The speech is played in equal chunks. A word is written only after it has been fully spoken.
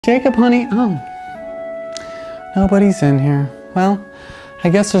Jacob, honey, nobody's in here. Well, I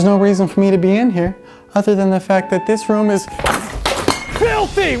guess there's no reason for me to be in here other than the fact that this room is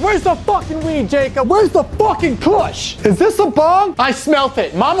filthy. Where's the fucking weed, Jacob? Where's the fucking kush? Is this a bong? I smelt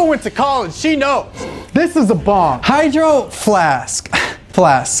it. Mama went to college. She knows. This is a bong. Hydro flask.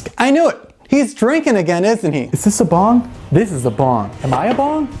 Flask. I knew it. He's drinking again, isn't he? Is this a bong? This is a bong. Am I a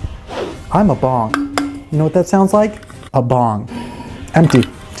bong? I'm a bong. You know what that sounds like? A bong. Empty.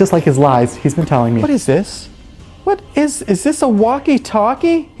 Just like his lies he's been telling me. What is this? Is this a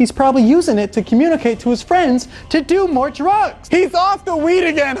walkie-talkie? He's probably using it to communicate to his friends to do more drugs. He's off the weed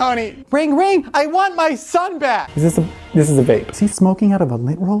again, honey. Ring, ring, I want my son back. This is a vape. Is he smoking out of a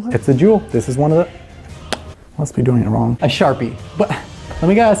lint roller? It's a Juul. This is one of the, must be doing it wrong. A Sharpie, but let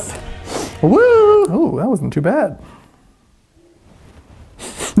me guess. Woo! Oh, that wasn't too bad.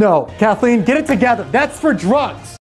 No, Kathleen, get it together. That's for drugs.